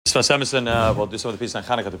Sfas Emerson, we'll do some of the pieces on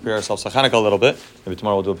Chanukah to prepare ourselves for Chanukah a little bit. Maybe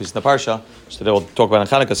tomorrow we'll do a piece in the Parsha. So today we'll talk about on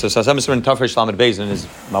Chanukah. So Sfas Emerson in Tafresh Lamed Beis in his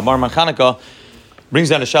Mamar on Chanukah brings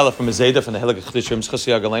down a shalah from a Zayda from the Hilig Chiddushim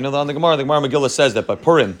Schasiyah Galeno. On the Gemara Megillah says that by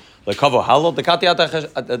Purim, the Kavo Halal, the Kati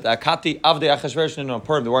Avdei Achashverosh on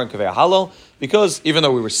Purim, they weren't Kaveh Halal, because even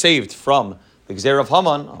though we were saved from the Gzeir of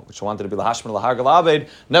Haman, which wanted to be Lahashman Lahar Galabed,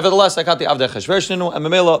 nevertheless, I got the Avdei Chashvershinu, and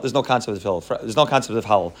Memela, there's no concept of halal. There's no concept of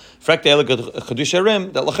halal. Frek De'ele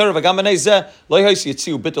Chedusharim, that Lacher V'gam B'nei Zeh, Lo Yhosi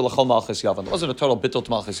Yitziu Bittul L'chol Malchus Yavan. It wasn't a total Bittul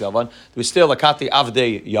to Malchus Yavan. There was still a Kati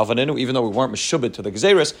Avdei Yavaninu, even though we weren't Meshubit to the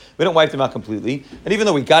Gzeiris, we didn't wipe them out completely. And even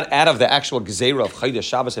though we got out of the actual Gzeira of Chayda,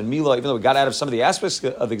 Shabbos, and Mila, even though we got out of some of the aspects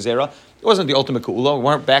of the Gzeira, it wasn't the ultimate Ku'ula. We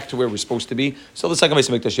weren't back to where we were supposed to be. So the second Beis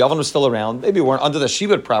Hamikdash, Yavan was still around. Maybe we weren't under the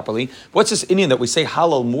Shibud properly. But what's this Indian that we say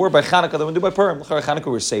halal more by Chanukah than we do by Purim? Chanukah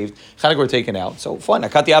were saved. Chanukah were taken out. So fine.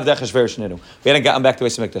 Akati Avdei Achashverosh. We hadn't gotten back to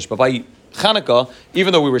Beis Hamikdash. But by Chanukah,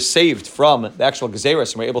 even though we were saved from the actual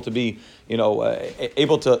Gezeiras and we're able to be,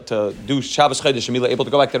 able to do Shabbos Chodesh Shemila, able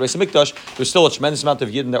to go back to the Beis Hamikdash, there was still a tremendous amount of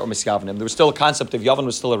Yidden that were misyavnim. There was still a concept of Yavan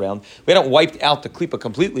was still around. We hadn't wiped out the Klippa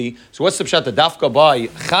completely. So what's the pshat? The Dafka by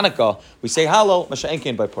Chanukah, we say halal,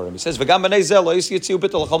 Masha'enkein by Purim. He says, V'gam b'nei zeh lo yisi yitziu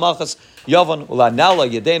bittul l'chol malchus Yavan, ula nala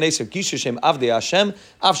yedei neser gishu shem avdei Hashem,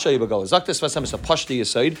 av shayi b'gol. Zaktes Sfas is a pashti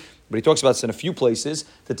yisoid, but he talks about this in a few places,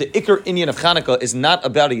 that the Iker Indian of Chanukah is not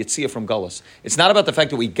about a Yitziyah from Gullus. It's not about the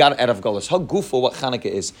fact that we got out of Gullus. How gooful what Chanukah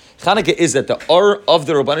is. Chanukah is that the Or of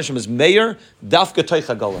the Rabbanishim is Meir, Dafka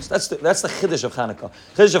Toicha Gullus. That's the Chiddush of Chanukah.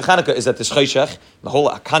 Chiddush of Chanukah is that this Chayshech, the whole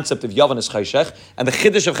concept of Yavan is Chayshech, and the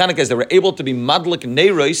Chiddush of Chanukah is that we're able to be Madlik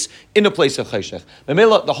Neiros in a place of Chayshech.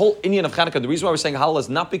 The whole Indian of Chanukah, the reason why we're saying Halal is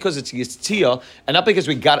not because it's Yitziyah, and not because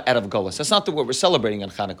we got out of Gullus. That's not what we're celebrating on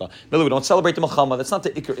Chanukah. We don't celebrate the Melchama. That's not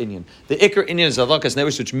the Iker Indian. The Iker Indian is Adakas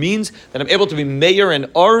Nevis, which means that I'm able to be Meir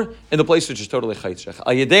and Or in the place which is totally Chayshech.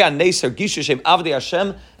 Even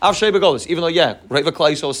though, Reva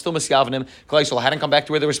Klal Yisrael is still Misyavnim, Klal Yisrael hadn't come back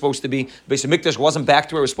to where they were supposed to be. Beis Hamikdash wasn't back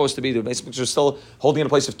to where it was supposed to be. The Beis Hamikdash was still holding in a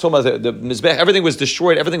place of Tumah. The Mizbech, everything was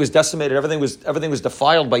destroyed, everything was decimated, everything was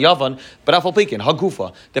defiled by Yavan. But Afal Pikin,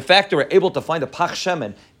 Hagufa, the fact that we're able to find a Pach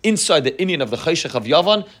Shemen inside the Indian of the Chayshech of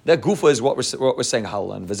Yavan, that Gufa is what we're saying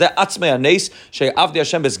Halal. V'zeh atzmei hanes shei avdei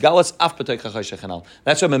Hashem bezgalas af b'toich Chayshech Hanal.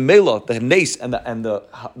 That's why Memela, the nes and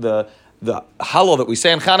the halal that we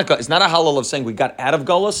say in Chanukah is not a halal of saying we got out of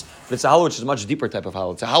Gullus, but it's a halal which is a much deeper type of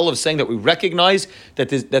halal. It's a halal of saying that we recognize that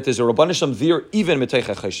there's a Rabbanisham there even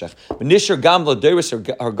Miteicha Chayshech. Nisher gam l'deiris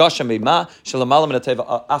hargasha meima shelamal min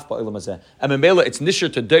hateva af ba'olam hazeh. And Memela, it's nisher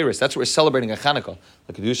to deiris. That's what we're celebrating in Chanukah.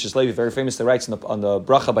 Like Kedushas Levi very famously writes on the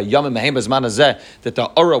bracha by Yamim Mehem Bezman Hazeh that the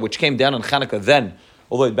aura which came down on Chanukah then,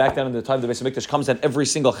 although back down in the time of the Beis Hamikdash comes down every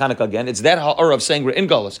single Chanukah again. It's that ha'ara of saying we're in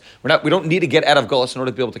Gullus. We don't need to get out of Gullus in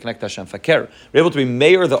order to be able to connect to Hashem. Fakir. We're able to be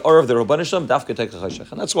Meir, the aura of the Rabbanisham, Dafka Teich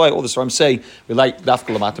Chayshech. And that's why all the Saram say we like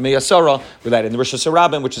Dafka Lamata Meyasara, we like in the Rosh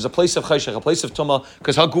Hashanah, which is a place of Chayshech, a place of Tumah,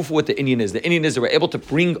 because how goofy what the Indian is. The Indian is that we're able to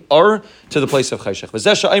bring Ar to the place of Chayshech.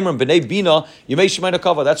 V'zeh Sha'imrim B'nei Bina, Yemei Shemaina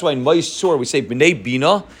Kava. That's why in Ma'is Tzur we say B'nei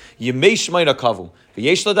Bina, Yemei Shemaina Kavu.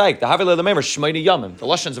 V'yesh Ladaik, the Havil Le'Memer, Shemaina Yamim. The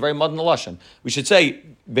Lashon is a very modern Lashon. We should say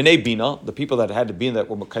B'nei Bina, the people that had to be in that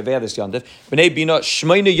were Kaveh this Yontif, B'nei Bina,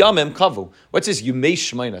 Shemaina Yamim Kavu. What's this Yemei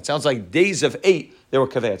Shemaina? It sounds like days of 8, they were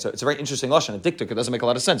Kaveh. It's a very interesting Lashon. A diktuk, it doesn't make a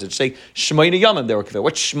lot of sense. It should say Shemaina Yamim, they were Kaveh.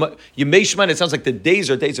 What Yemei Shemaina? It sounds like the days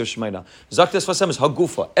are days of Shemaina. Zaktes Fasem is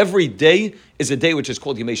Hagufa. Every day is a day which is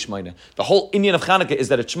called Yemei Shemaina. The whole Indian of Chanukah is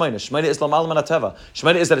that it's Shemaina. Shemaina is Lamal Min HaTeva.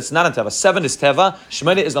 Shemaina is that it's not in Teva. 7 is Teva.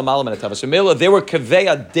 Shemaina is Lamal Min HaTeva. So Mela, they were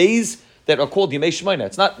Kaveh days that are called Yemei Shemaina.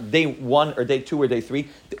 It's not day 1 or day 2 or day 3.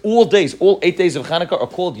 All days, all 8 days of Chanukah are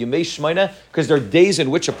called Yemei Shemaina because they're days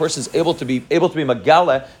in which a person is able to be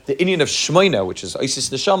Magala, the Indian of Shemaina, which is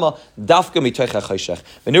Isis Neshama, Dafka Mitoicha Chayshech.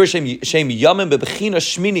 Shem Yamim Bebechina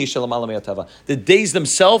Shmini Shalamala Me'atava. The days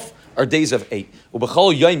themselves are days of 8. Every day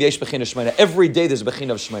there's a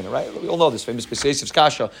Bechina of Shemaina, right? We all know this famous B'Seisiv's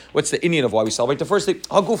Kasha. What's the Indian of why we celebrate? The first day,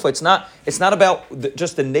 Hagufa, it's not about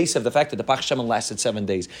just the nace of the fact that the Pach Shemen lasted 7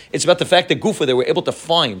 days. It's about the fact that Gufa, they were able to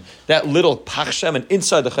find that little Pach Shemen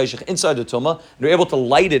inside the Chayshech, inside the Tumah, and they're able to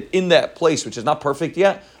light it in that place, which is not perfect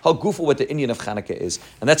yet. How Gufa what the Indian of Chanukah is.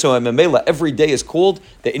 And that's why Memela every day is called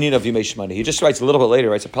the Indian of Yemei Shemaina. He just writes a little bit later,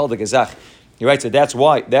 writes a Pel de Gezach. He writes that that's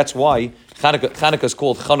why Chanukah is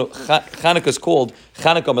called Chanukah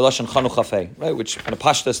Melashon Chanukah, right? Which kind of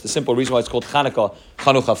pashtas the simple reason why it's called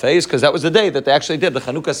Chanukah is because that was the day that they actually did the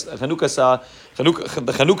Chanukah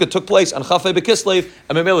took place on Chafei Bekislev,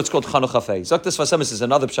 and Memel it's called Chanukah. Zaktas Vasemis is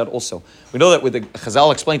another pshat also. We know that with the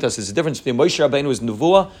Chazal explained to us, there's a difference between Moshe Rabbeinu's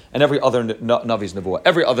nevuah and every other Navi's nevuah.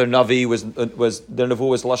 Every other Navi was their nevuah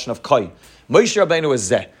was the lashon of Kai. Moshe Rabbeinu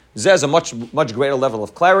was Zeh. Zeh is a much greater level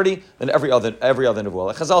of clarity than every other nevuah.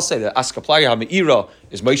 Like Chazal say, the Askaplaya HaMe'ira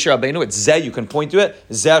is Moshe Rabbeinu. It's Zeh, you can point to it.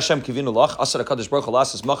 Zeh Hashem Kivinu Lach. Asar HaKadosh Baruch Hu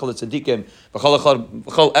Lasas Machal Tzadikim V'chol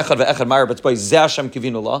Echad Ve'echad Ma'ir B'tzbay Zeh Hashem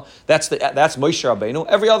Kivinu Lach. That's Moshe Rabbeinu.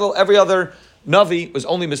 Every other Navi was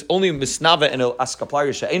only misnava in el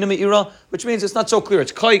askaplaya she'ena me'ira, which means it's not so clear.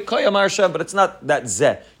 It's kai amar Hashem, but it's not that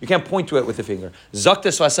zeh. You can't point to it with the finger. Zakta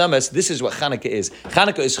Sfas Emes, this is what Chanukah is.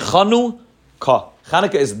 Chanukah is Chanukah.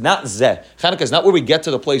 Chanukah is not zeh. Chanukah is not where we get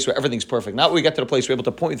to the place where everything's perfect. Not where we get to the place where we're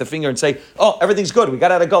able to point with the finger and say, oh, everything's good. We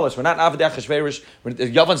got out of Gullus. We're not in Avdei Achashverosh.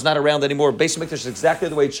 Yavan's not around anymore. Beis Hamikdash is exactly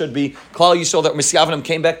the way it should be. Klal Yisrael that Misyavanim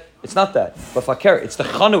came back. It's not that. But Fakir, it's the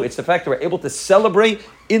Chanu. It's the fact that we're able to celebrate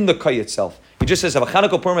in the Kai itself. He just says,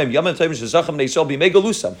 Chanukah Purim Yom Tovim Shezachem Neisol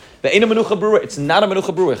B'Megalusam. Ve'ena Menucha Brura. It's not a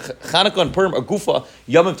Menucha Brura. Chanukah and Purim are Gufa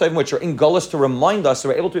Yom Tovim, which are in Gullus to remind us that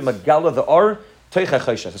we're able to be Magala the Ar. So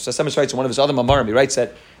Emes writes in one of his other Mamarim, he writes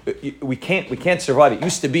that we can't survive. It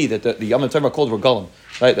used to be that the Yom Tov are called Regalim,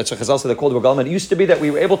 right? That's what Chazal said, they're called Regalim. And it used to be that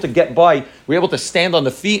we were able to get by, we were able to stand on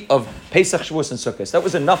the feet of Pesach, Shavuos, and Sukkot. That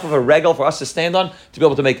was enough of a regal for us to stand on to be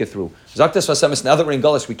able to make it through. Zaktas Vasemis, now that we're in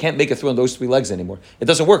Gullus, we can't make it through on those three legs anymore. It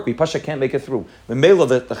doesn't work. We Pasha can't make it through.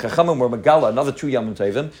 Memela, the Chachamim were Megala, another two Yom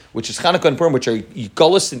Tovim, which is Chanukah and Purim, which are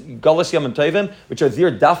Gullus Yom Tovim, which are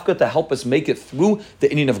there Dafka to help us make it through the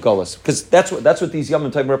Inyan of Gullus. Because that's what these Yom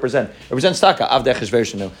Tovim represent. It represents Taka, Avdei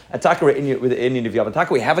Achashverosh, and Taka with the Inyan of Yavan.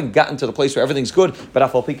 Taka, we haven't gotten to the place where everything's good, but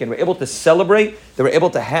Afal Pikin, we're able to celebrate, that we're able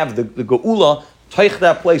to have the Geula, Taich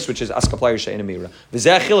that place, which is Askaplaya She'ena Me'ira.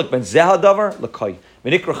 V'zeh Achiluk ben Zeh HaDavar L'Kai.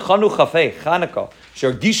 V'nikra Chanu Chafei, Chanukah,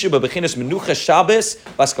 She'argishu B'bechinas Menucha Shabbos,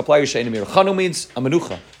 V'Askaplaya She'ena Me'ira. Chanu means a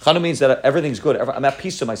Menucha. Chanu means that everything's good. I'm at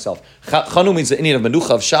peace with myself. Chanu means the Indian of Menucha,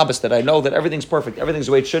 of Shabbos, that I know that everything's perfect, everything's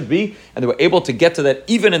the way it should be, and they were able to get to that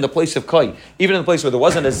even in the place of Kai, even in the place where there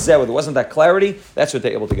wasn't a Zeh, where there wasn't that clarity, that's what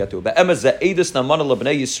they're able to get to. But Emes Zeh Eidus Namana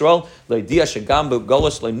L'Bnei Yisrael, L'Idiyah Shegam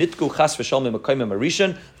B'Golus, L'Nitku Chas V'Shalom M'Kayim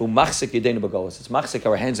M'Arishan, V'Machzik Yedeinu B'Golus. It's Machzik,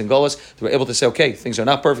 our hands in Golus. They were able to say, okay, things are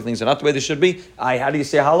not perfect, things are not the way they should be. How do you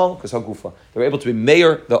say halal? Because hagufa. They were able to be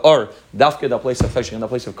mayor, the ar, dafke, that place of cheshing, and that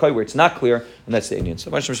place of koi, where it's not clear, and that's the Indian. So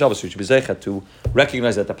Moshe Shabbos, we should be zeichet to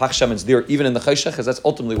recognize that the pach shemen is there even in the cheshach, because that's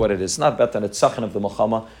ultimately what it is. It's not about the netzachon of the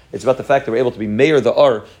Muhammad. It's about the fact that we're able to be mayor, the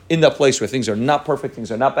ar, in that place where things are not perfect,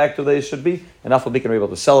 things are not back to the way they should be, and afal we can be able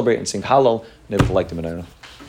to celebrate and sing halal, and able to like the menorah.